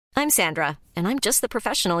I'm Sandra, and I'm just the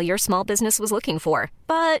professional your small business was looking for.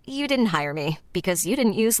 But you didn't hire me because you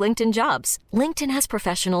didn't use LinkedIn Jobs. LinkedIn has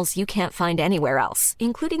professionals you can't find anywhere else,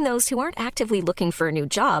 including those who aren't actively looking for a new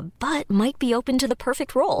job, but might be open to the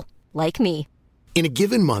perfect role, like me. In a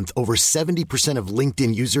given month, over 70% of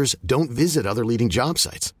LinkedIn users don't visit other leading job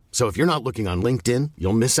sites. So if you're not looking on LinkedIn,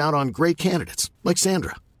 you'll miss out on great candidates like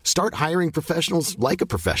Sandra. Start hiring professionals like a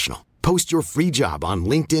professional. Post your free job on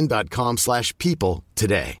linkedin.com/people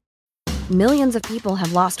today. Millions of people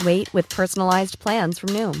have lost weight with personalized plans from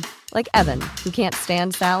Noom. Like Evan, who can't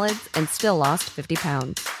stand salads and still lost 50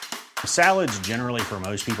 pounds. Salads generally for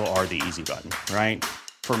most people are the easy button, right?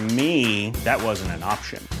 For me, that wasn't an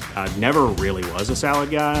option. I never really was a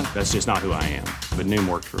salad guy. That's just not who I am. But Noom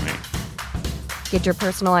worked for me. Get your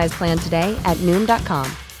personalized plan today at Noom.com.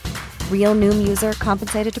 Real Noom user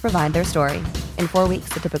compensated to provide their story. In 4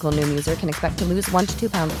 weeks, the typical Noom user can expect to lose 1 to 2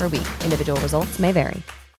 pounds per week. Individual results may vary.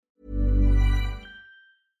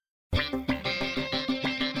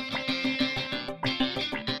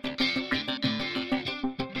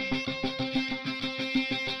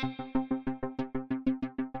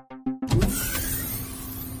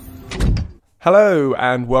 Hello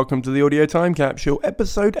and welcome to the Audio Time Capsule,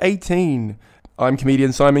 episode 18. I'm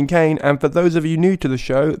comedian Simon Kane, and for those of you new to the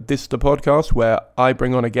show, this is the podcast where I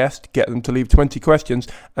bring on a guest, get them to leave 20 questions,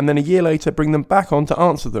 and then a year later bring them back on to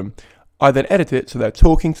answer them. I then edit it so they're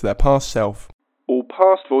talking to their past self. All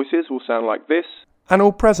past voices will sound like this, and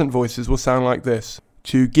all present voices will sound like this.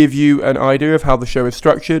 To give you an idea of how the show is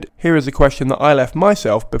structured, here is a question that I left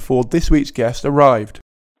myself before this week's guest arrived.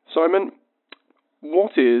 Simon,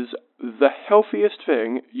 what is the healthiest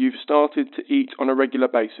thing you've started to eat on a regular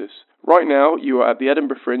basis? Right now, you are at the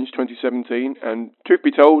Edinburgh Fringe 2017, and truth be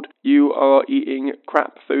told, you are eating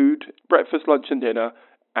crap food, breakfast, lunch and dinner,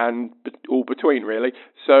 and all between, really.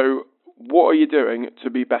 So, what are you doing to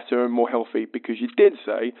be better and more healthy? Because you did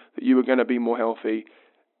say that you were going to be more healthy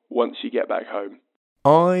once you get back home.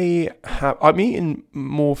 I'm eating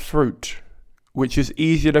more fruit, which is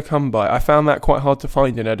easier to come by. I found that quite hard to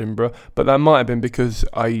find in Edinburgh, but that might have been because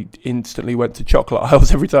I instantly went to chocolate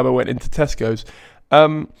aisles every time I went into Tesco's.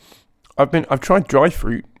 I've tried dry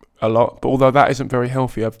fruit a lot, but although that isn't very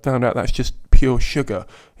healthy, I've found out that's just pure sugar.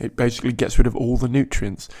 It basically gets rid of all the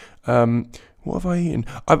nutrients. What have I eaten?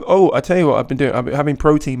 I tell you what I've been doing. I've been having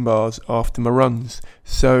protein bars after my runs.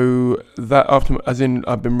 So that as in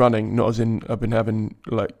I've been running, not as in I've been having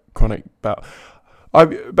like chronic bout.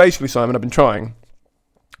 Basically, Simon, I've been trying,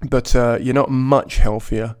 but you're not much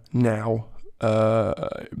healthier now,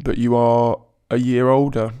 but you are a year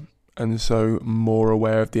older, and so more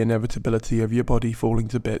aware of the inevitability of your body falling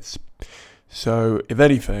to bits. So, if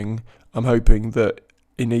anything, I'm hoping that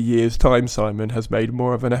in a year's time, Simon has made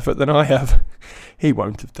more of an effort than I have. He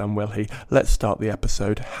won't have done, will he? Let's start the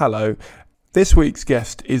episode. Hello. This week's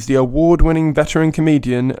guest is the award-winning veteran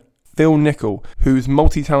comedian Phil Nichol, whose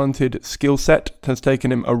multi-talented skill set has taken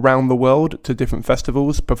him around the world to different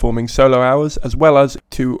festivals, performing solo hours, as well as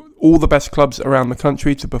to all the best clubs around the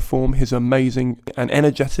country to perform his amazing and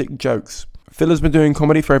energetic jokes. Phil has been doing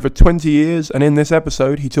comedy for over 20 years, and in this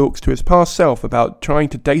episode he talks to his past self about trying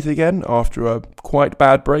to date again after a quite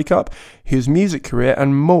bad breakup, his music career,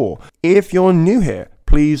 and more. If you're new here,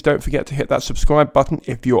 please don't forget to hit that subscribe button.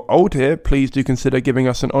 If you're old here, please do consider giving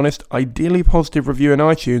us an honest, ideally positive review in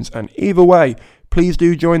iTunes. And either way, please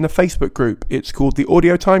do join the Facebook group. It's called the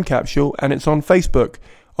Audio Time Capsule, and it's on Facebook,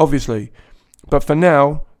 obviously. But for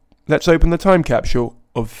now, let's open the time capsule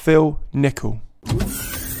of Phil Nichol.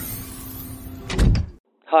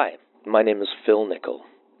 Hi, my name is Phil Nichol.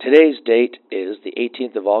 Today's date is the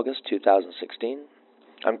 18th of August, 2016.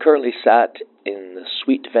 I'm currently sat in the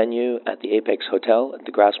suite venue at the Apex Hotel at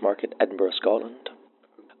the Grassmarket, Edinburgh, Scotland.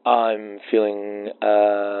 I'm feeling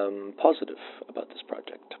positive about this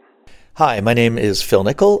project. Hi, my name is Phil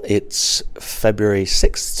Nichol. It's February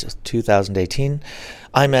 6th, 2018.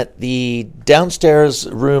 I'm at the downstairs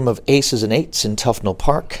room of Aces and Eights in Tufnell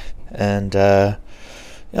Park, and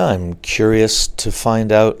I'm curious to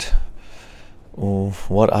find out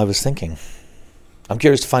what I was thinking. I'm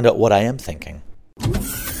curious to find out what I am thinking.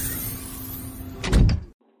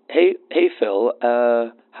 Hey Phil,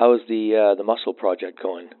 how's the muscle project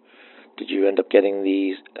going? Did you end up getting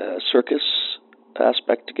the circus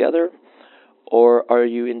aspect together, or are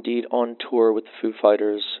you indeed on tour with the Foo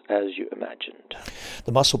Fighters as you imagined?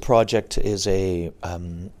 The Muscle Project is a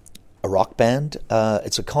rock band.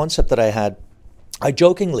 It's a concept that I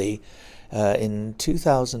jokingly in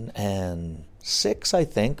 2006, I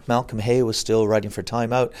think, Malcolm Hay was still writing for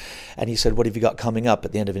Time Out, and he said, "What have you got coming up?"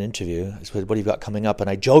 at the end of an interview. I said, "What have you got coming up?" And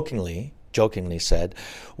I jokingly jokingly said,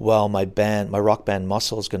 well, my rock band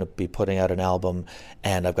Muscle is going to be putting out an album,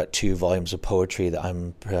 and I've got 2 volumes of poetry that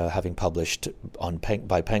I'm having published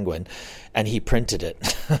by Penguin, and he printed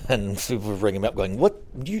it. And people were ringing me up going, I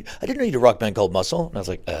didn't know you had a rock band called Muscle. And I was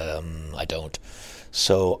like, I don't.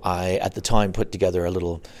 So I, at the time, put together a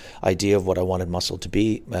little idea of what I wanted Muscle to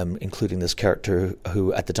be, including this character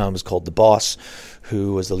who at the time was called The Boss,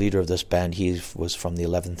 who was the leader of this band. He was from the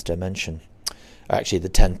 11th dimension. Actually, the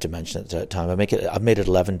 10th dimension at that time. I've made it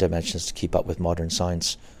 11 dimensions to keep up with modern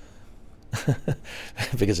science.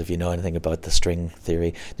 Because if you know anything about the string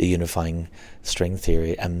theory, the unifying string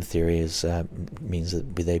theory, M theory means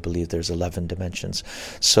that they believe there's 11 dimensions.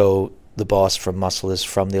 So the Boss from Muscle is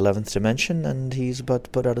from the 11th dimension, and he's about to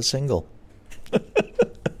put out a single.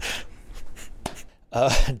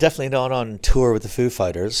 Definitely not on tour with the Foo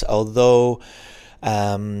Fighters, although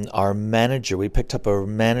our manager, we picked up a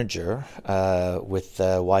manager with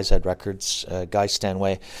YZ Records, Guy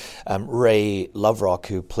Stanway, Ray Loverock,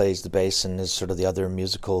 who plays the bass and is sort of the other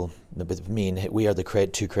musical, with me and we are the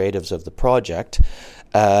 2 creatives of the project,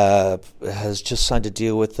 has just signed a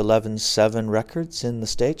deal with 11-7 Records in the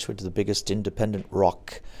States, which is the biggest independent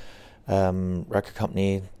rock record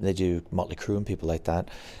company. They do Motley Crue and people like that,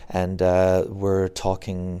 and we're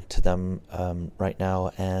talking to them right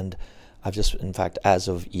now, and I've just, in fact, as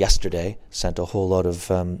of yesterday, sent a whole lot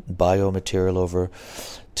of bio material over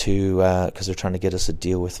to, because they're trying to get us a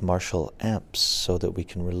deal with Marshall Amps so that we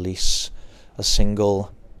can release a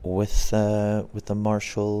single with the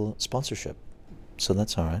Marshall sponsorship. So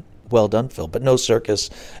that's all right. Well done, Phil. But no circus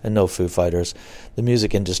and no Foo Fighters. The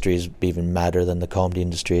music industry is even madder than the comedy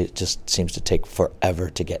industry. It just seems to take forever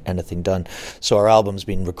to get anything done. So our album's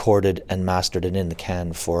been recorded and mastered and in the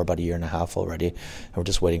can for about 1.5 years already, and we're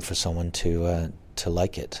just waiting for someone to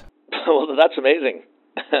like it. Well, that's amazing.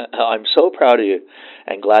 I'm so proud of you,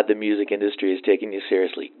 and glad the music industry is taking you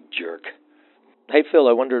seriously, jerk. Hey Phil,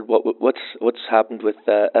 I wondered what's happened with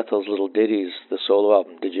Ethel's Little Ditties, the solo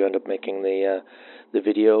album. Did you end up making the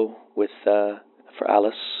video with for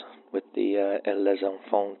Alice with the Les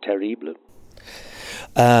Enfants Terribles?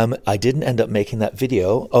 I didn't end up making that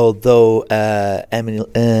video, although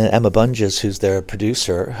Emma Bunges, who's their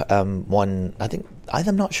producer, won.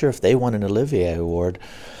 I'm not sure if they won an Olivier Award,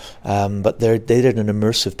 but they did an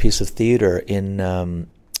immersive piece of theatre in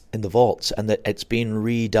the vaults, and that it's been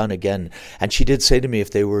redone again. And she did say to me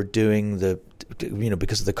if they were doing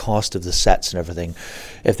because of the cost of the sets and everything,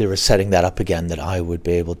 if they were setting that up again, that I would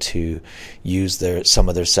be able to use some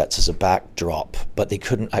of their sets as a backdrop. But they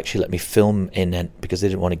couldn't actually let me film in it because they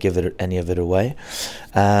didn't want to give any of it away.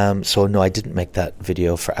 So no, I didn't make that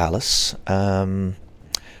video for Alice.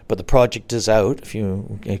 But the project is out. If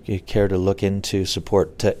you care to look into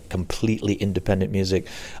support completely independent music,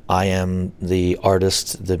 I am the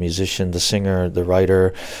artist, the musician, the singer, the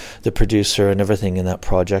writer, the producer, and everything in that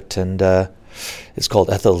project. And it's called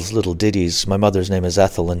Ethel's Little Ditties. My mother's name is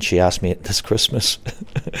Ethel, and she asked me this Christmas,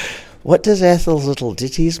 "What does Ethel's Little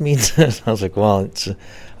Ditties mean?" I was like, "Well, it's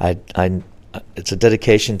a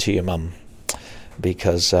dedication to your mum,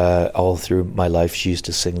 because all through my life she used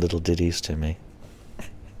to sing little ditties to me."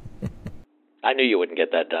 I knew you wouldn't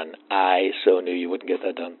get that done. I so knew you wouldn't get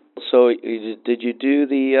that done. So did you do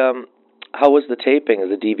the, how was the taping,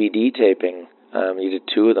 the DVD taping? You did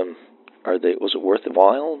 2 of them. Was it worth the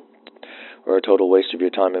while, or a total waste of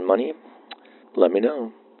your time and money? Let me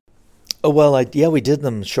know. Oh, well, we did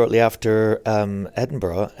them shortly after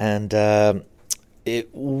Edinburgh, and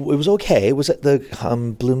it was okay. It was at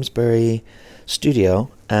the Bloomsbury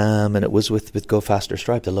studio, and it was with Go Faster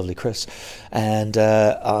Stripe, the lovely Chris, and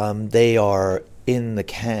they are in the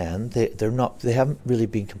can. They haven't really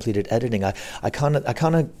been completed editing. I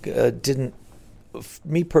didn't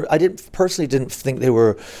think they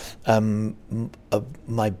were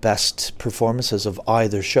my best performances of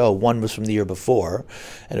either show. One was from the year before,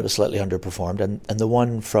 and it was slightly underperformed, and the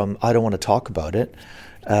one from I Don't Want to Talk About It,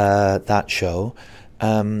 that show.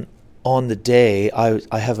 On the day, I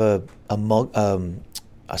have a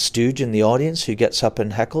stooge in the audience who gets up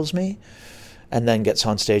and heckles me, and then gets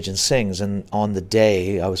on stage and sings. And on the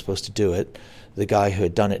day I was supposed to do it, the guy who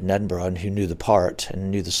had done it in Edinburgh and who knew the part and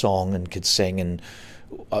knew the song and could sing and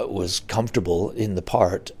was comfortable in the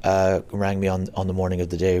part, rang me on the morning of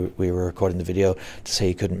the day we were recording the video to say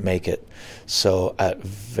he couldn't make it. So at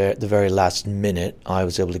the very last minute, I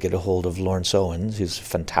was able to get a hold of Lawrence Owens, who's a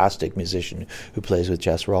fantastic musician who plays with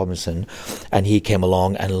Jess Robinson, and he came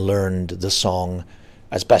along and learned the song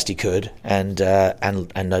as best he could, and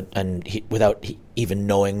he, without even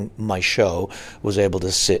knowing my show, was able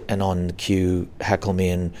to sit and on cue heckle me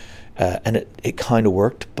and and it kind of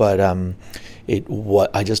worked, but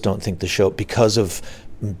I just don't think the show, because of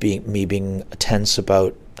being tense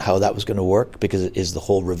about how that was going to work, because it is the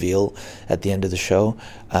whole reveal at the end of the show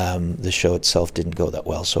itself didn't go that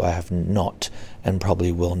well, so I have not, and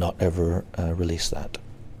probably will not ever release that.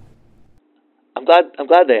 I'm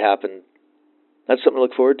glad they happened. That's something to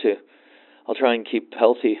look forward to. I'll try and keep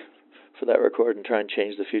healthy for that record and try and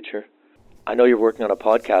change the future. I know you're working on a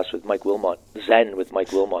podcast with Mike Wilmot, Zen with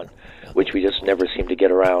Mike Wilmot, which we just never seem to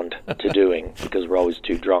get around to doing because we're always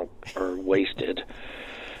too drunk or wasted.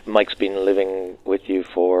 Mike's been living with you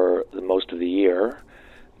for the most of the year,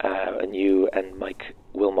 and you and Mike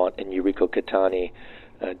Wilmot and Yuriko Katani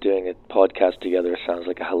doing a podcast together sounds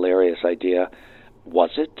like a hilarious idea.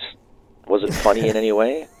 Was it? Was it funny in any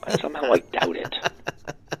way? Somehow I doubt it.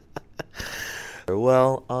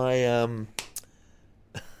 Well,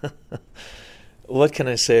 what can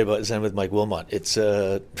I say about Zen with Mike Wilmot? It's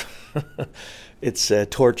it's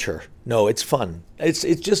torture. No, it's fun. It's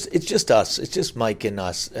just us. It's just Mike and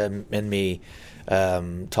us and me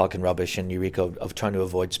talking rubbish, and Yuriko of trying to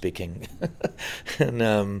avoid speaking.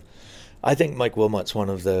 And I think Mike Wilmot's one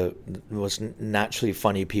of the most naturally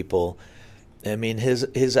funny people. I mean,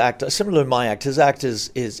 his act, similar to my act, his act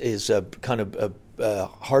is a kind of a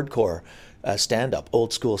hardcore stand-up,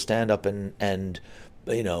 old school stand-up, and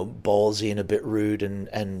you know, ballsy and a bit rude,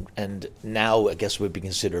 and now I guess would be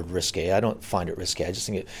considered risque. I don't find it risque. I just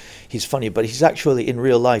think he's funny, but he's actually, in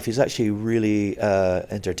real life, he's actually really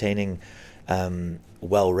entertaining,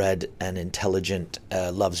 well-read and intelligent,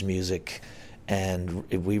 loves music, and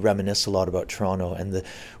we reminisce a lot about Toronto. And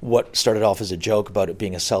what started off as a joke about it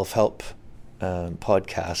being a self-help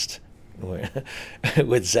podcast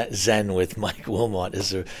with Zen with Mike Wilmot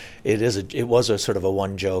it was a sort of a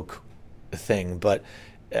one joke thing, but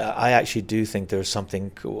I actually do think there's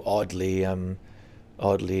something oddly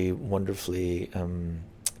wonderfully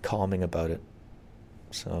calming about it.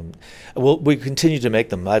 So we continue to make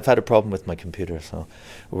them. I've had a problem with my computer, so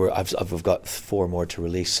I've got 4 more to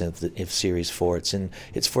release if series 4. It's in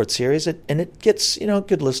its 4th series, and it gets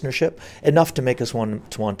good listenership, enough to make us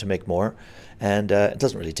want to make more. And it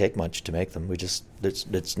doesn't really take much to make them.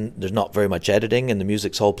 There's not very much editing, and the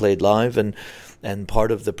music's all played live, and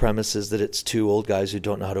part of the premise is that it's 2 old guys who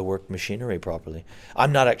don't know how to work machinery properly.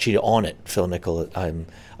 I'm not actually on it, Phil Nichol.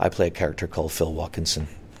 I play a character called Phil Watkinson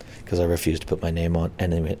because I refuse to put my name on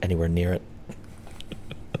anywhere near it.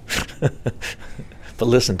 But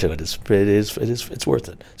listen to it. It's worth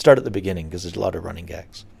it. Start at the beginning because there's a lot of running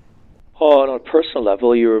gags. Oh, on a personal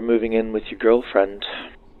level, you were moving in with your girlfriend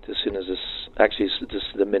as soon as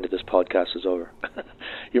the minute this podcast is over.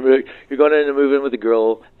 You're going in and move in with a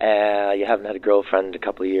girl. You haven't had a girlfriend in a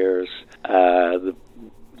couple of years. The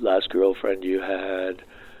last girlfriend you had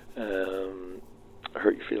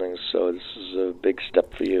hurt your feelings, so this is a big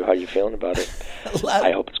step for you. How are you feeling about it?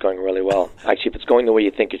 I hope it's going really well. Actually, if it's going the way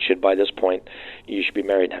you think it should by this point, you should be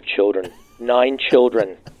married and have children. 9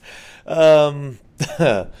 children. I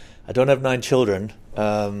don't have 9 children.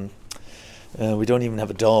 We don't even have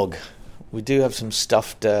a dog. We do have some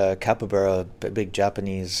stuffed capybara, big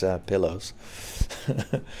Japanese pillows.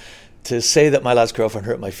 To say that my last girlfriend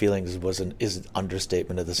hurt my feelings is an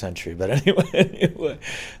understatement of the century. But anyway,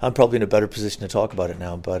 I'm probably in a better position to talk about it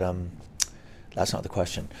now. But that's not the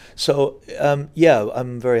question. So yeah,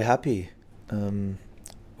 I'm very happy.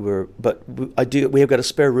 We have got a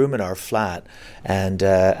spare room in our flat, and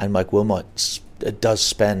Mike Wilmot does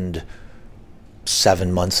spend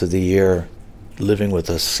 7 months of the year living with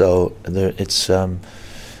us, so it's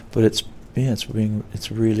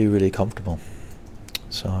really, really comfortable.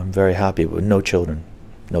 So I'm very happy with no children,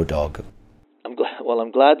 no dog. I'm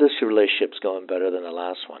glad this relationship's going better than the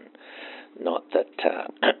last one. Not that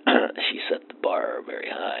she set the bar very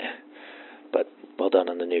high, but well done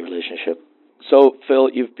on the new relationship. So, Phil,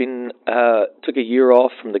 you've been took a year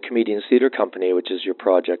off from the Comedians Theatre Company, which is your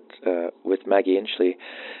project with Maggie Inchley,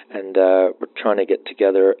 and we're trying to get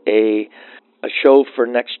together a show for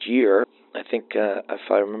next year. I think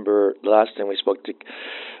if I remember the last time we spoke to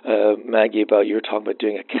Maggie about, you were talking about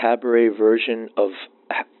doing a cabaret version of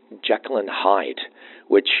Jekyll and Hyde,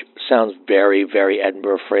 which sounds very, very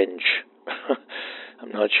Edinburgh Fringe.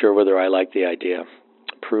 I'm not sure whether I like the idea.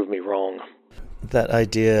 Prove me wrong. That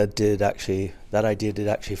idea did actually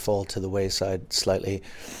fall to the wayside slightly.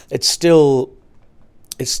 It's still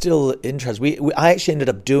interesting. I actually ended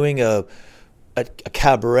up doing a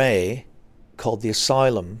cabaret called The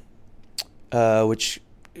Asylum, which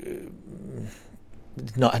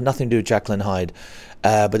had nothing to do with Jekyll and Hyde,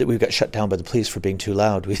 but we got shut down by the police for being too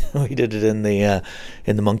loud. We did it in the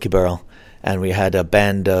Monkey Barrel, and we had a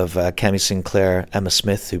band of Cammy Sinclair, Emma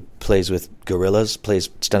Smith, who plays with Gorillaz, plays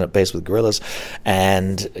stand-up bass with Gorillaz,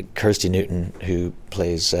 and Kirsty Newton, who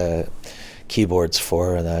plays keyboards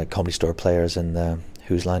for the Comedy Store Players and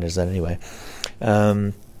Whose Line Is That Anyway?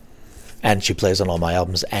 And she plays on all my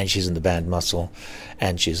albums, and she's in the band Muscle,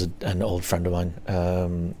 and she's an old friend of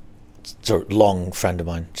mine, sort of long friend of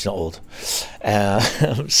mine. She's not old,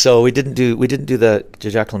 so we didn't do the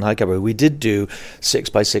Jekyll and Hyde cabaret. We did do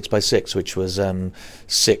 6x6x6, which was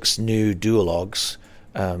 6 new duologues,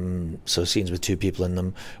 so scenes with 2 people in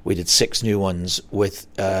them. We did 6 new ones with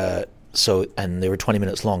and they were 20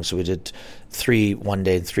 minutes long, so we did 3 one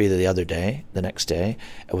day and 3 the other day, the next day,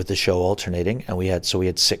 with the show alternating, and we had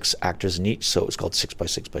 6 actors in each, so it was called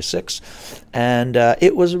 6x6x6, and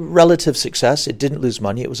it was a relative success. It didn't lose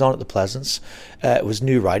money. It was on at the Pleasance. It was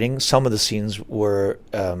new writing. Some of the scenes were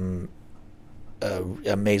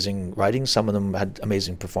amazing writing. Some of them had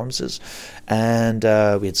amazing performances, and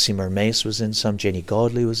we had Seymour Mace was in some, Janie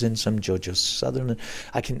Godley was in some, Jojo Sutherland.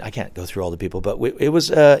 I can't go through all the people, but it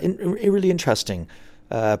was a really interesting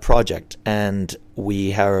project, and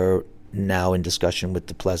we are now in discussion with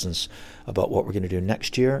the Pleasance about what we're going to do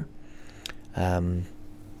next year.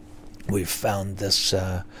 We've found this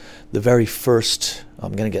the very first.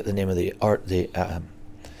 I'm going to get the name of the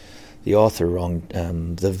author wrong.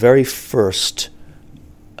 The very first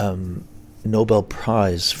Nobel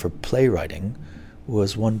Prize for playwriting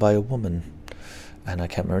was won by a woman, and I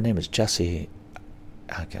can't remember her name. It's Jessie.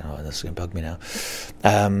 This is going to bug me now.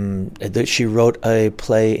 She wrote a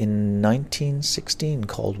play in 1916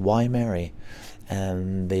 called Why Marry?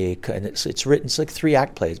 And it's written. It's like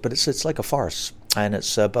 3-act plays, but it's like a farce. And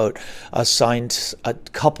it's about a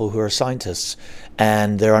couple who are scientists,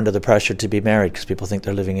 and they're under the pressure to be married because people think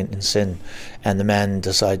they're living in sin. And the man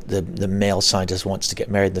the male scientist wants to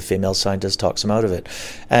get married, and the female scientist talks him out of it.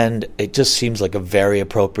 And it just seems like a very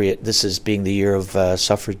appropriate. This is being the year of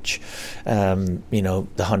suffrage, the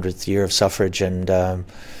 100th year of suffrage, and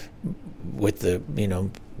with the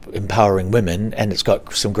empowering women, and it's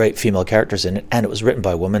got some great female characters in it, and it was written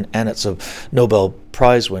by a woman, and it's a Nobel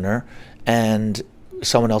Prize winner. And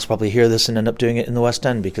someone else probably hear this and end up doing it in the West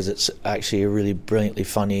End because it's actually a really brilliantly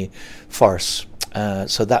funny farce.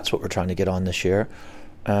 So that's what we're trying to get on this year.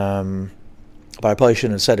 But I probably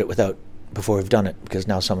shouldn't have said it before we've done it, because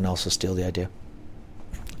now someone else will steal the idea.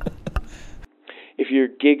 If your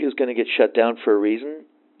gig is going to get shut down for a reason,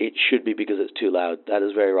 it should be because it's too loud. That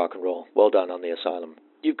is very rock and roll. Well done on the Asylum.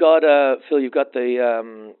 You've got Phil. You've got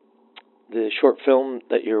the short film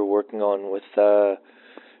that you're working on with.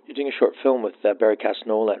 You're doing a short film with Barry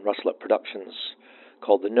Casnola and Russell Up Productions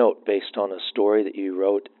called The Note, based on a story that you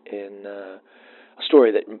wrote a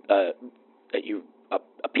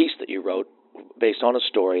piece that you wrote based on a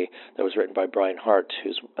story that was written by Brian Hart,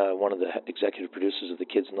 who's one of the executive producers of The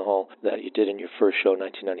Kids in the Hall, that you did in your first show in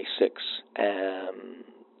 1996. I'm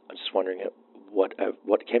just wondering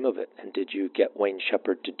what came of it, and did you get Wayne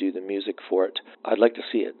Shepherd to do the music for it? I'd like to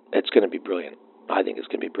see it. It's going to be brilliant. I think it's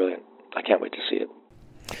going to be brilliant. I can't wait to see it.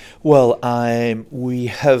 Well,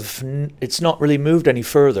 it's not really moved any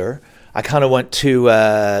further. I kind of went to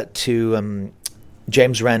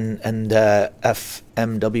James Wren and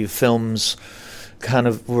FMW Films kind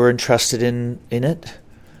of were interested in it.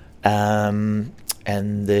 And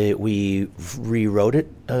we rewrote it,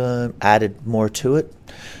 added more to it.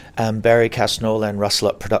 Barry Casnola and Russell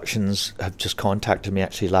Up Productions have just contacted me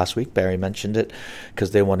actually last week. Barry mentioned it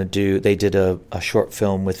because they did a short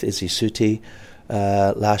film with Izzy Suti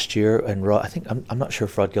last year, and Rod, I'm not sure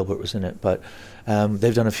if Rod Gilbert was in it, but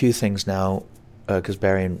they've done a few things now because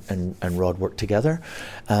Barry and Rod work together.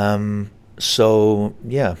 So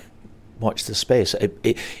yeah, watch the space.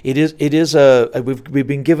 We've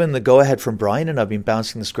been given the go ahead from Brian, and I've been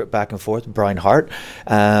bouncing the script back and forth with Brian Hart.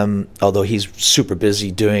 Although he's super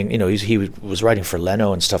busy doing, he was writing for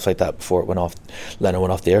Leno and stuff like that before Leno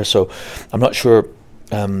went off the air. So I'm not sure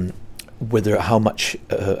how much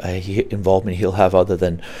involvement he'll have other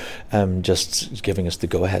than just giving us the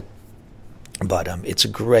go ahead. But it's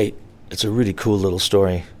a really cool little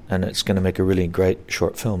story, and it's going to make a really great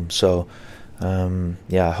short film. So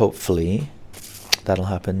hopefully that'll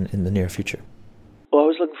happen in the near future. Well, I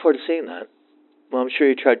was looking forward to seeing that. Well, I'm sure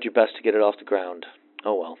you tried your best to get it off the ground.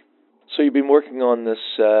 Oh well. So you've been working on this.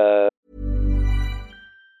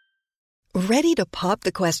 Ready to pop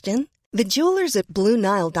the question? The jewelers at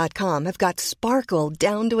BlueNile.com have got sparkle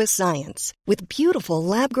down to a science with beautiful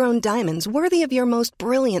lab-grown diamonds worthy of your most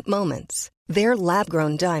brilliant moments. Their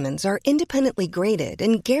lab-grown diamonds are independently graded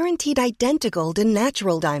and guaranteed identical to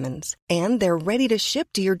natural diamonds. And they're ready to ship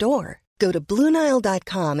to your door. Go to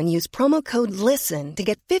BlueNile.com and use promo code LISTEN to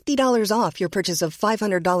get $50 off your purchase of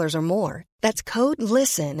 $500 or more. That's code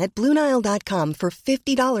LISTEN at BlueNile.com for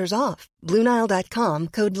 $50 off. BlueNile.com,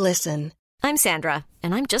 code LISTEN. I'm Sandra,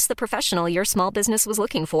 and I'm just the professional your small business was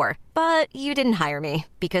looking for. But you didn't hire me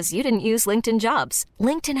because you didn't use LinkedIn Jobs.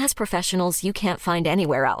 LinkedIn has professionals you can't find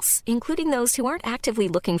anywhere else, including those who aren't actively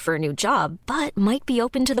looking for a new job, but might be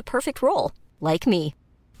open to the perfect role, like me.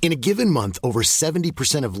 In a given month, over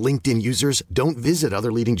 70% of LinkedIn users don't visit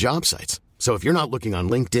other leading job sites. So if you're not looking on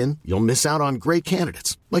LinkedIn, you'll miss out on great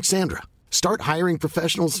candidates like Sandra. Start hiring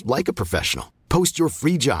professionals like a professional. Post your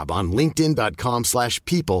free job on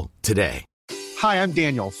linkedin.com/people today. Hi, I'm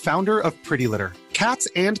Daniel, founder of Pretty Litter. Cats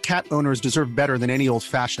and cat owners deserve better than any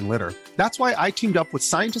old-fashioned litter. That's why I teamed up with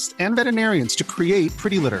scientists and veterinarians to create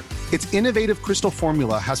Pretty Litter. Its innovative crystal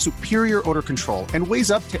formula has superior odor control and weighs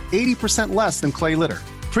up to 80% less than clay litter.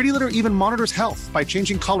 Pretty Litter even monitors health by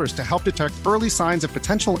changing colors to help detect early signs of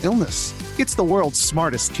potential illness. It's the world's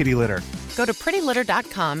smartest kitty litter. Go to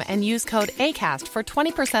prettylitter.com and use code ACAST for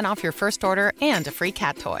 20% off your first order and a free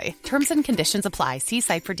cat toy. Terms and conditions apply. See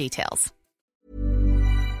site for details.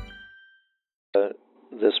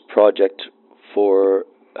 This project for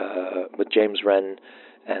with James Wren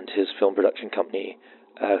and his film production company,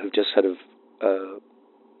 who just had a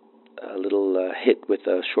little hit with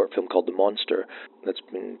a short film called The Monster that's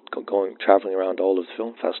been traveling around all of the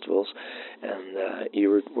film festivals, and you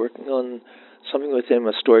were working on something with him,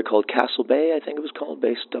 a story called Castle Bay, I think it was called,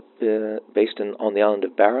 based on the island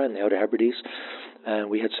of Barra in the Outer Hebrides.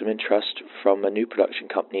 And we had some interest from a new production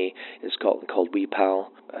company in Scotland called Wee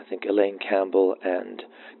Pal. I think Elaine Campbell and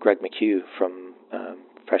Greg McHugh from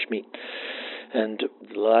Fresh Meat. And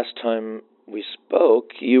the last time we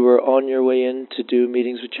spoke, you were on your way in to do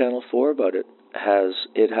meetings with Channel 4 about it. Has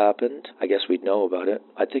it happened? I guess we'd know about it.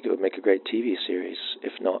 I think it would make a great TV series,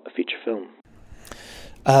 if not a feature film.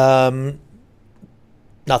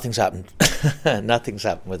 Nothing's happened. Nothing's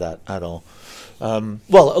happened with that at all.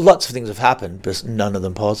 Well, lots of things have happened, but none of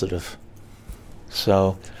them positive.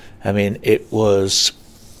 So, I mean, it was,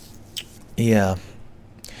 yeah.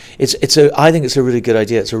 I think it's a really good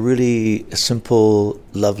idea. It's a really simple,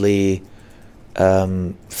 lovely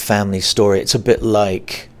family story. It's a bit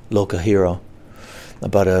like Local Hero,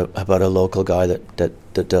 about a local guy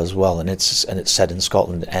that does well, and it's set in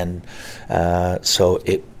Scotland, and so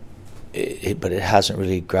but it hasn't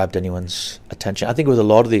really grabbed anyone's attention. I think with a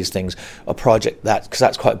lot of these things, a project because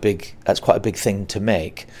that's quite a big thing to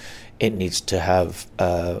make. It needs to have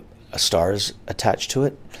stars attached to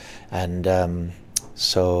it, and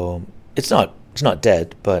so it's not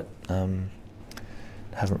dead, but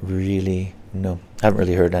haven't really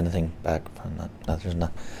heard anything back from that. There's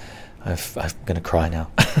not. I'm gonna cry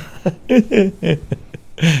now.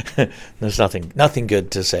 There's nothing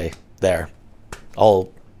good to say there.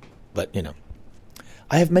 But,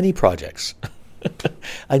 I have many projects.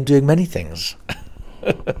 I'm doing many things.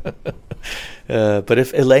 But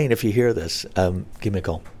if you hear this, give me a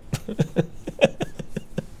call.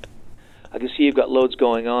 I can see you've got loads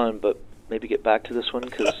going on, but maybe get back to this one,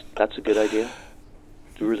 because that's a good idea.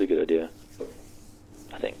 It's a really good idea,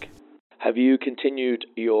 I think. Have you continued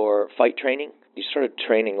your fight training? You started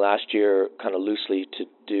training last year kind of loosely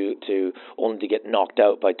only to get knocked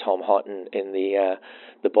out by Tom Houghton in the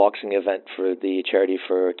boxing event for the charity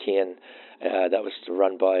for Cian. That was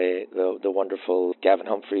run by the wonderful Gavin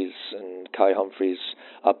Humphreys and Kai Humphreys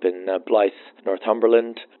up in Blythe,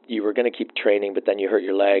 Northumberland. You were going to keep training, but then you hurt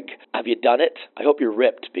your leg. Have you done it? I hope you're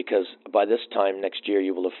ripped, because by this time next year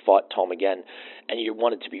you will have fought Tom again, and you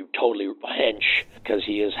want it to be totally hench, because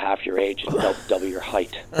he is half your age and double your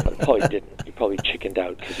height. But probably didn't. You probably chickened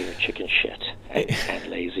out because you're chicken shit and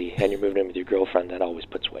lazy, and you're moving in with your girlfriend. That always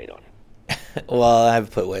puts weight on. Well,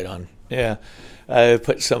 I've put weight on. Yeah.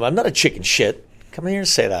 I'm not a chicken shit. Come here and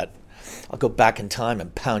say that. I'll go back in time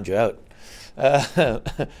and pound you out.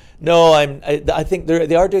 No, I think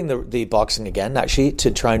they are doing the boxing again, actually,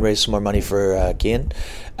 to try and raise some more money for Cian.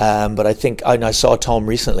 But I think I saw Tom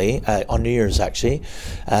recently on New Year's, actually,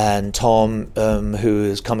 and Tom, who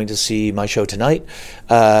is coming to see my show tonight,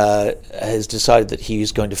 has decided that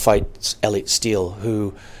he's going to fight Elliot Steele,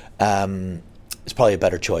 who is probably a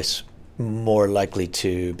better choice, more likely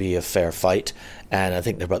to be a fair fight, and I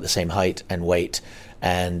think they're about the same height and weight.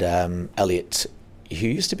 And Elliot, who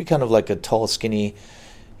used to be kind of like a tall, skinny,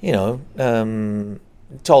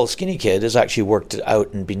 tall, skinny kid, has actually worked it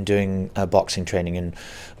out and been doing boxing training in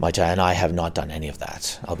Muay Thai, and I have not done any of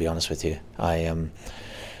that. I'll be honest with you.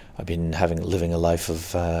 I've been living a life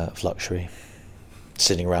of luxury,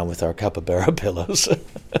 sitting around with our capybara pillows,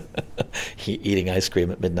 eating ice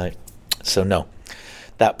cream at midnight. So no,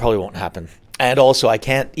 that probably won't happen. And also, I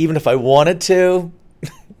can't, even if I wanted to,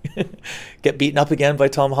 get beaten up again by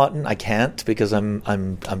Tom Houghton. I can't, because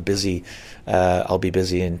I'm busy. I'll be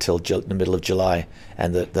busy until the middle of July,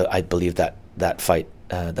 and I believe that fight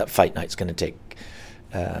night's going to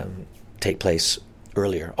take place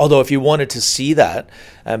earlier. Although, if you wanted to see that,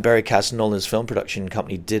 Barry Casanola's film production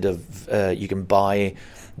company did you can buy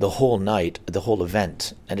the whole night, the whole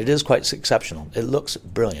event, and it is quite exceptional. It looks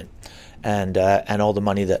brilliant, and all the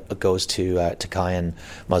money that goes to Kyan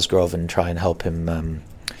Musgrove and try and help him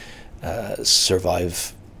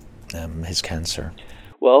survive his cancer.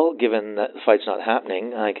 Well, given that the fight's not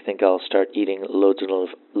happening, I think I'll start eating loads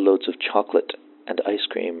of chocolate and ice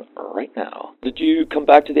cream right now. Did you come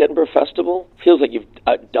back to the Edinburgh Festival? Feels like you've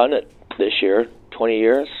done it this year, 20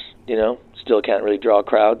 years, still can't really draw a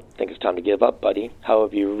crowd. Think it's time to give up, buddy. How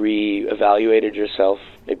have you re-evaluated yourself?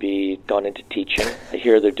 Maybe gone into teaching? I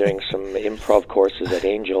hear they're doing some improv courses at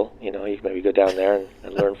Angel. You can maybe go down there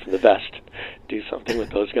and learn from the best. Do something with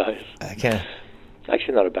those guys. I can.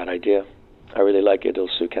 Actually, not a bad idea. I really like Idil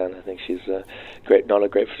Sukan. I think she's not a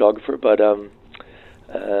great photographer, but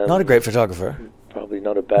not a great photographer. Probably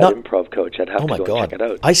not a bad improv coach. I'd have to go and check it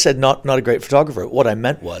out. I said not a great photographer. What I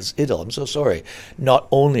meant was, Idil, I'm so sorry, not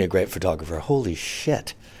only a great photographer. Holy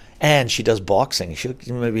shit. And she does boxing.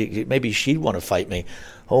 Maybe she'd want to fight me.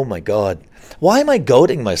 Oh my God. Why am I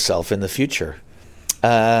goading myself in the future?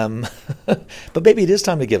 But maybe it is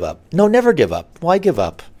time to give up. No, never give up. Why give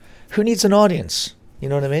up? Who needs an audience? You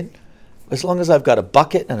know what I mean? As long as I've got a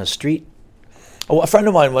bucket and a street. Oh, a friend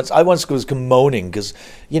of mine once was moaning because,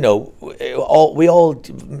 we all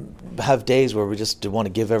have days where we just want to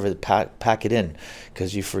give everything, pack it in,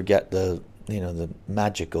 because you forget the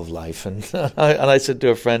magic of life. And I said to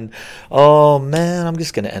a friend, "Oh man, I'm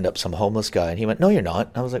just going to end up some homeless guy." And he went, "No, you're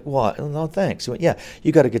not." I was like, "What?" "No, thanks." He went, "Yeah,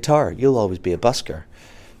 you got a guitar. You'll always be a busker."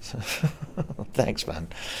 So, thanks, man.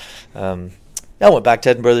 I went back to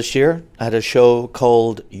Edinburgh this year. I had a show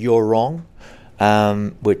called You're Wrong,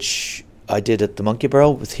 which I did at the Monkey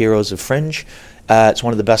Barrel with Heroes of Fringe. It's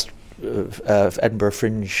one of the best Edinburgh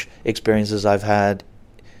Fringe experiences I've had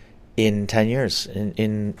in 10 years,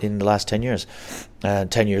 in the last 10 years.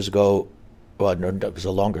 10 years ago, well, no, it was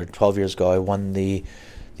a longer, 12 years ago, I won the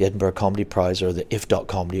Edinburgh Comedy Prize, or the If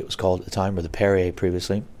Comedy it was called at the time, or the Perrier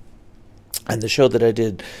previously. And the show that I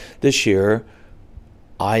did this year,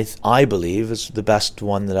 I believe is the best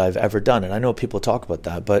one that I've ever done. And I know people talk about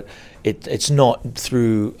that, but it's not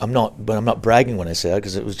through, I'm not bragging when I say that,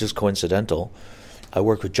 because it was just coincidental. I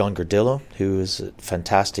worked with John Gordillo, who is a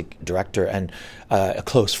fantastic director and a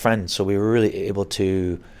close friend. So we were really able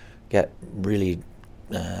to get really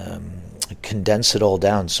condense it all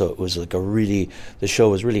down. So it was like the show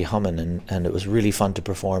was really humming, and it was really fun to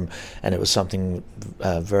perform. And it was something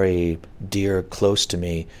very dear, close to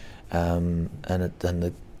me. And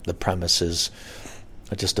then the premise is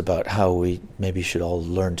just about how we maybe should all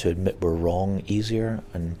learn to admit we're wrong easier,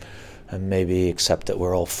 and maybe accept that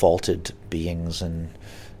we're all faulted beings, and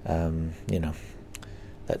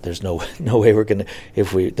that there's no way we're gonna,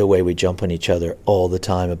 the way we jump on each other all the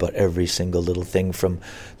time about every single little thing, from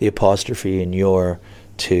the apostrophe in your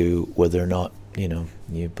to whether or not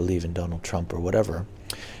you believe in Donald Trump or whatever.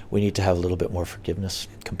 We need to have a little bit more forgiveness,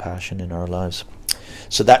 compassion in our lives.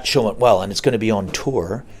 So that show went well, and it's going to be on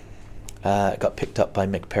tour. It got picked up by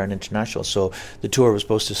McParren International. So the tour was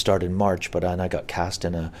supposed to start in March, but I got cast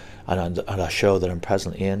in on a show that I'm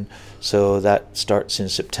presently in. So that starts in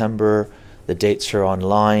September. The dates are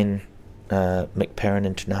online, McParren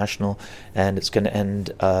International, and it's going to end.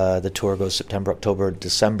 The tour goes September, October,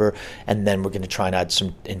 December, and then we're going to try and add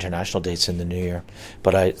some international dates in the new year.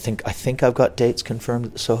 But I think I've got dates confirmed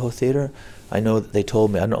at the Soho Theatre. I know that they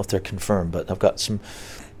told me. I don't know if they're confirmed, but I've got some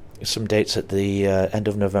dates at the end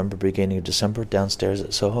of November, beginning of December, downstairs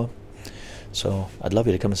at Soho. So I'd love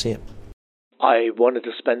you to come and see it. I wanted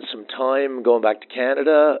to spend some time going back to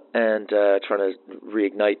Canada and trying to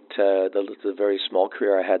reignite the very small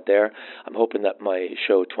career I had there. I'm hoping that my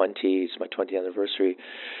show 20, it's my 20th anniversary,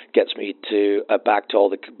 gets me to back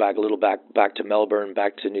to Melbourne,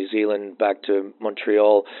 back to New Zealand, back to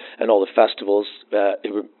Montreal, and all the festivals.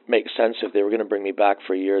 It would make sense if they were going to bring me back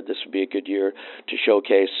for a year. This would be a good year to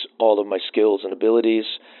showcase all of my skills and abilities.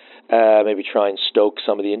 Maybe try and stoke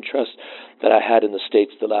some of the interest that I had in the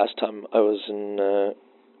States the last time I was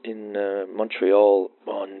in Montreal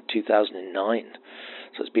in 2009.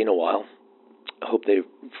 So it's been a while. hope they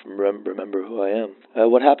remember who I am.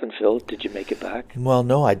 What happened, Phil? Did you make it back? Well,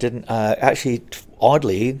 no, I didn't. Actually,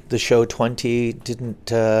 oddly, the show 20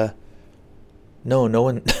 didn't. No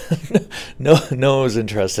one, no one was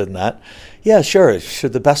interested in that. Yeah, sure.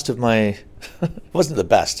 The best of my, it wasn't the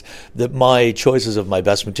best. My choices of my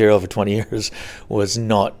best material for 20 years was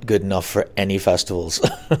not good enough for any festivals.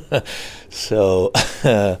 So,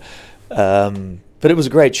 but it was a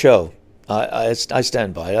great show. I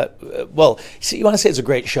stand by it. Well, see, you want to say it's a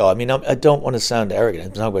great show. I mean, I don't want to sound arrogant.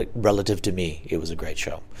 I'm talking about relative to me, it was a great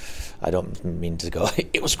show. I don't mean to go,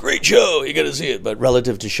 it was a great show, you got to see it. But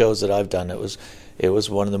relative to shows that I've done, it was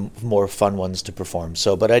one of the more fun ones to perform.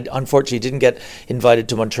 So, but I unfortunately didn't get invited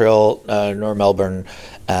to Montreal nor Melbourne.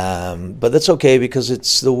 But that's okay, because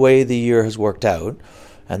it's the way the year has worked out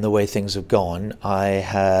and the way things have gone. I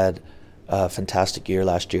had a fantastic year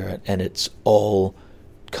last year, and it's all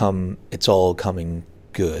coming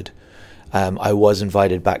good. I was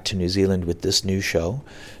invited back to New Zealand with this new show,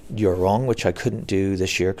 You're Wrong, which I couldn't do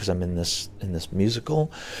this year because I'm in this musical.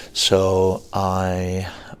 So I'll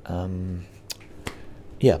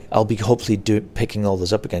be hopefully picking all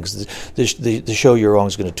those up again, because the show You're Wrong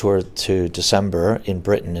is going to tour to December in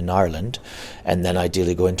Britain and Ireland, and then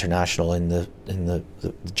ideally go international in the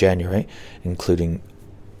January, including,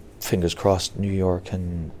 fingers crossed, New York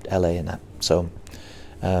and LA and that. So,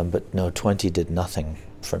 but no, 20 did nothing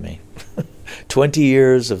for me. 20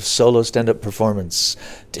 years of solo stand-up performance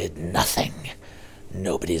did nothing.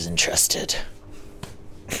 Nobody's interested.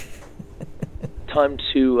 Time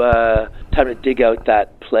to dig out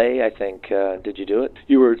that play, I think. Did you do it?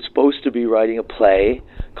 You were supposed to be writing a play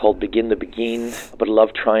called Begin the Begin, but a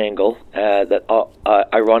love triangle that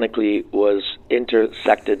ironically was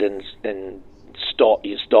intersected and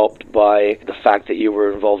you stopped by the fact that you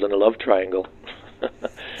were involved in a love triangle.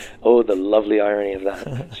 Oh, the lovely irony of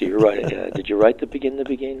that. So you're right. Did you write the Begin the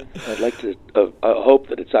Begin? I'd like to. I hope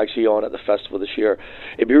that it's actually on at the festival this year.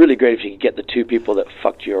 It'd be really great if you could get the two people that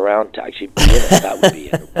fucked you around to actually be in it. That would be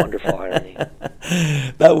a wonderful irony.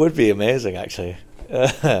 That would be amazing, actually.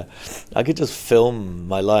 I could just film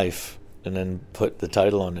my life and then put the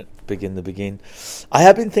title on it, Begin the Begin. I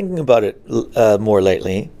have been thinking about it more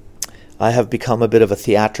lately. I have become a bit of a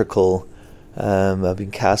theatrical. I've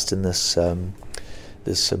been cast in this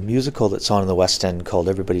musical that's on in the West End called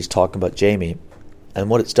Everybody's Talking About Jamie.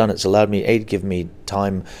 And what it's done, it's allowed me, to give me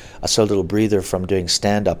time, a sort of little breather from doing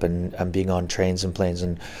stand-up and being on trains and planes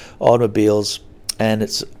and automobiles. And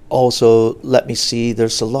it's also let me see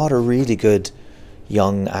there's a lot of really good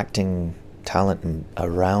young acting talent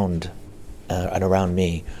around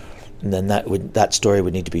me. And then that story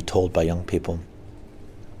would need to be told by young people.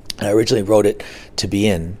 I originally wrote it to be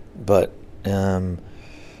in, but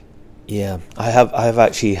yeah, I have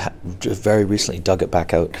actually just very recently dug it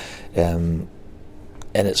back out, and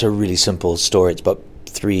it's a really simple story. It's about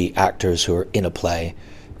 3 actors who are in a play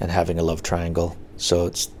and having a love triangle. So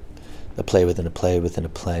it's a play within a play within a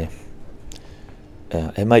play.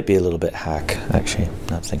 It might be a little bit hack, actually,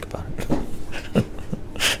 now to think about it.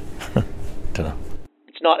 Don't know.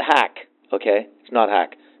 It's not hack, okay? It's not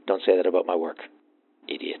hack. Don't say that about my work.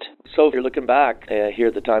 Idiot. So if you're looking back here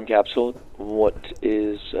at the time capsule, what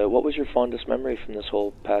was your fondest memory from this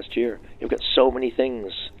whole past year? You've got so many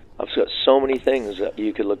things. I've got so many things that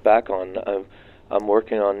you could look back on. I'm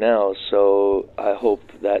working on now, so I hope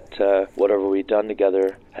that whatever we've done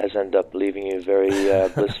together has ended up leaving you very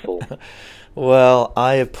blissful. Well,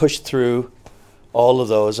 I have pushed through all of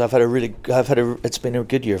those. It's been a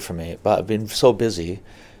good year for me, but I've been so busy.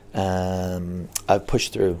 I've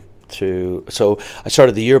pushed through. So I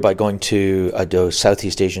started the year by going to a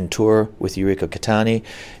Southeast Asian tour with Yuriko Katani,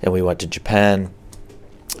 and we went to Japan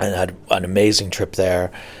and had an amazing trip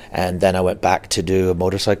there. And then I went back to do a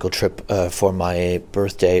motorcycle trip for my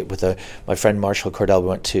birthday with my friend Marshall Cordell. We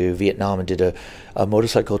went to Vietnam and did a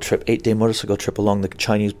motorcycle trip, 8-day motorcycle trip along the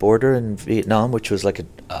Chinese border in Vietnam, which was like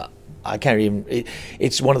I can't even.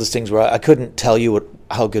 It's one of those things where I couldn't tell you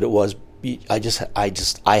how good it was. It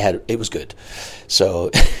was good.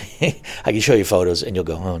 So I can show you photos and you'll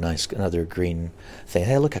go, oh, nice, another green thing.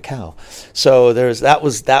 Hey, look, a cow. So that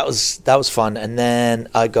was fun. And then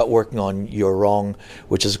I got working on You're Wrong,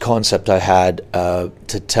 which is a concept I had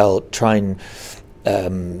to try and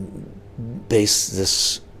base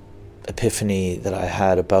this epiphany that I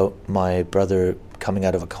had about my brother coming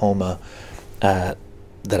out of a coma that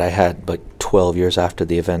I had like 12 years after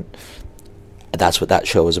the event. That's what that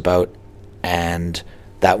show was about. And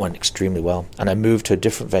that went extremely well. And I moved to a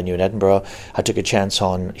different venue in Edinburgh. I took a chance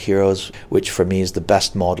on Heroes, which for me is the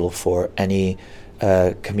best model for any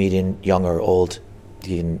comedian, young or old.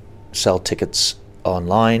 You can sell tickets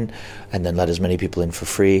online and then let as many people in for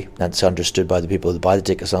free. That's understood by the people who buy the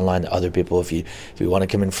tickets online. The other people, if you want to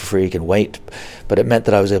come in for free, you can wait. But it meant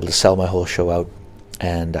that I was able to sell my whole show out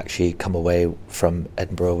and actually come away from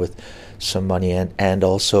Edinburgh with some money, and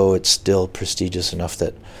also it's still prestigious enough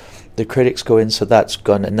that the critics go in, so that's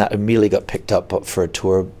gone, and that immediately got picked up for a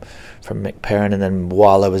tour from Mick Perrin. And then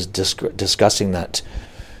while I was discussing that,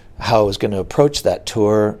 how I was going to approach that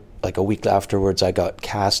tour, like a week afterwards, I got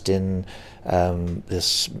cast in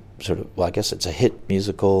this sort of, well, I guess it's a hit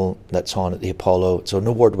musical that's on at the Apollo. It's an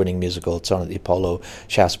award-winning musical. It's on at the Apollo,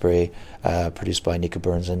 Shaftesbury, produced by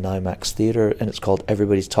Nichol and IMAX Theatre, and it's called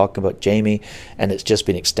Everybody's Talking About Jamie, and it's just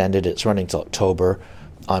been extended. It's running till October.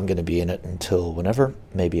 I'm going to be in it until whenever,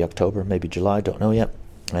 maybe October, maybe July, don't know yet.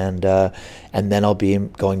 And then I'll be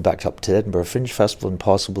going back up to Edinburgh Fringe Festival and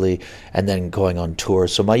possibly, and then going on tour.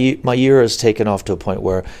 So my year has taken off to a point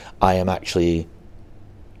where I am actually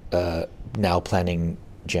now planning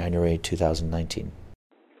January 2019.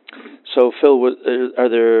 So Phil, is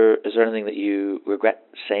there anything that you regret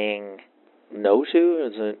saying no to?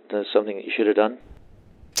 Is there something that you should have done?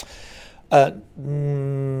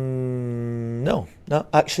 No,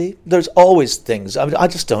 actually, there's always things. I mean, I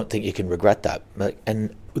just don't think you can regret that.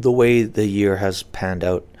 And the way the year has panned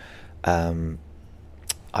out, I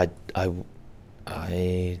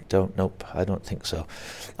don't. Nope, I don't think so.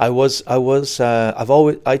 I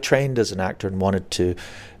trained as an actor and wanted to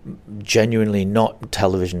genuinely, not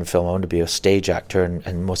television and film. I wanted to be a stage actor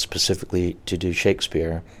and more specifically to do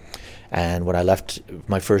Shakespeare. And when I left,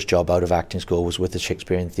 my first job out of acting school was with the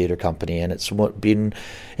Shakespearean Theatre Company, and it's one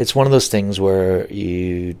of those things where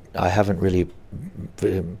I haven't really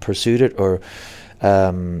pursued it or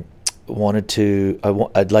wanted to.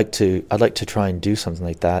 I'd like to try and do something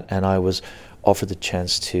like that, and I was offered the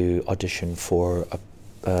chance to audition for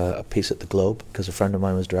a piece at the Globe because a friend of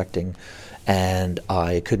mine was directing, and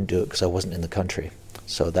I couldn't do it because I wasn't in the country.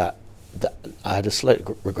 So that I had a slight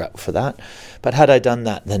regret for that. But had I done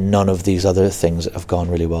that, then none of these other things that have gone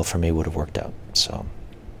really well for me would have worked out. So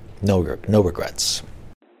no regrets.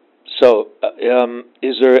 So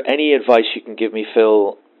is there any advice you can give me,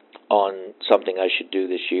 Phil, on something I should do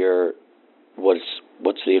this year?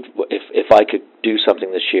 If I could do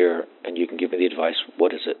something this year and you can give me the advice,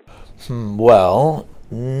 what is it? Well,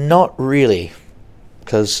 not really.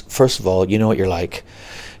 Because first of all, you know what you're like.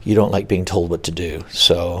 You don't like being told what to do.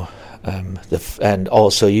 So and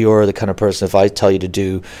also you're the kind of person, if I tell you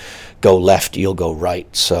to go left, you'll go right.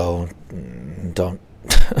 So don't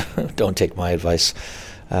take my advice.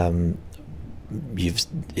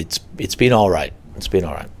 It's been all right. It's been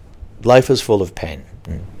all right. Life is full of pain,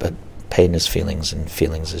 but pain is feelings, and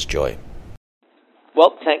feelings is joy.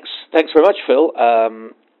 Well, thanks very much, Phil.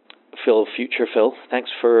 Future Phil. Thanks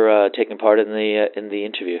for taking part in the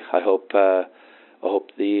interview. I hope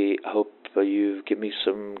you give me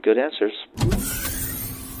some good answers.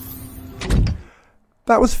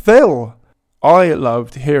 That was Phil. I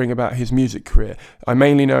loved hearing about his music career. I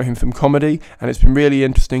mainly know him from comedy, and it's been really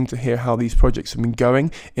interesting to hear how these projects have been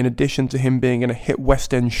going, in addition to him being in a hit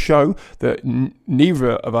West End show that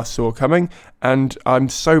neither of us saw coming, and I'm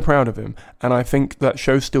so proud of him. And I think that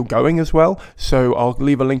show's still going as well, so I'll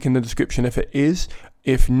leave a link in the description if it is.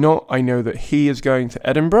 If not, I know that he is going to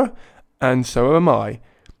Edinburgh, and so am I.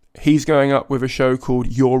 He's going up with a show called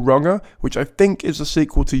You're Wronger, which I think is a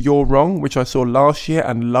sequel to You're Wrong, which I saw last year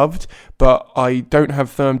and loved, but I don't have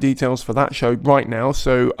firm details for that show right now,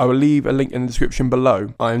 so I will leave a link in the description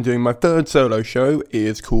below. I am doing my third solo show. It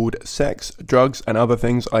is called Sex, Drugs and Other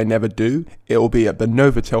Things I Never Do. It will be at the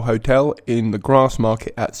Novotel Hotel in the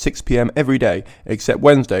Grassmarket at 6 p.m. every day, except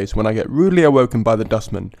Wednesdays when I get rudely awoken by the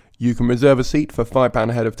dustman. You can reserve a seat for £5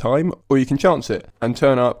 ahead of time, or you can chance it and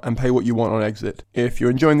turn up and pay what you want on exit. If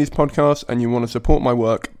you're enjoying these podcasts and you want to support my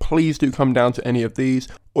work, please do come down to any of these,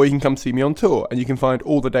 or you can come see me on tour, and you can find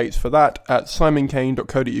all the dates for that at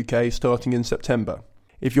simonkane.co.uk starting in September.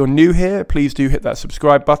 If you're new here, please do hit that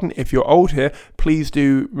subscribe button. If you're old here, please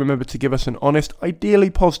do remember to give us an honest,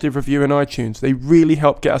 ideally positive review in iTunes. They really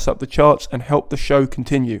help get us up the charts and help the show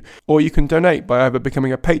continue. Or you can donate by either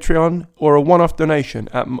becoming a Patreon or a one-off donation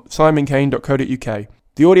at simonkane.co.uk.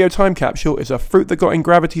 The Audio Time Capsule is a Fruit That Got in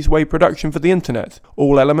Gravity's Way production for the internet.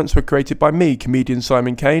 All elements were created by me, comedian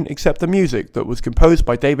Simon Kane, except the music that was composed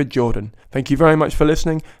by David Jordan. Thank you very much for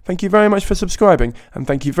listening, thank you very much for subscribing, and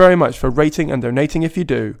thank you very much for rating and donating if you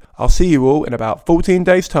do. I'll see you all in about 14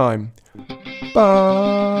 days' time.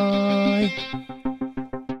 Bye!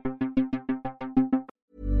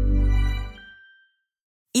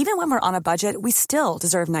 Even when we're on a budget, we still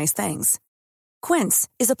deserve nice things. Quince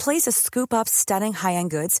is a place to scoop up stunning high-end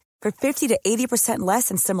goods for 50 to 80% less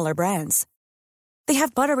than similar brands. They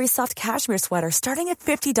have buttery soft cashmere sweaters starting at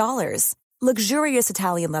 $50, luxurious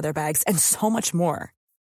Italian leather bags, and so much more.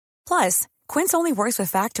 Plus, Quince only works with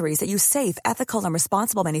factories that use safe, ethical, and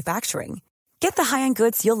responsible manufacturing. Get the high-end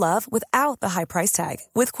goods you'll love without the high price tag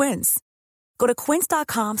with Quince. Go to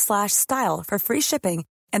quince.com/style for free shipping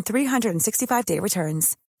and 365-day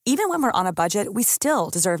returns. Even when we're on a budget, we still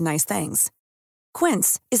deserve nice things.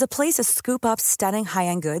 Quince is a place to scoop up stunning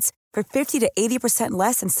high-end goods for 50 to 80%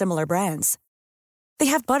 less than similar brands. They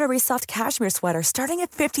have buttery soft cashmere sweaters starting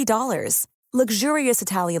at $50, luxurious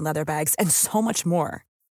Italian leather bags, and so much more.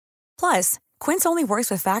 Plus, Quince only works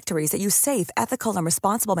with factories that use safe, ethical, and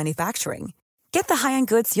responsible manufacturing. Get the high-end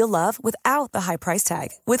goods you'll love without the high price tag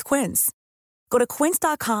with Quince. Go to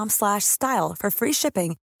quince.com/style for free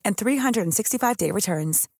shipping and 365-day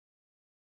returns.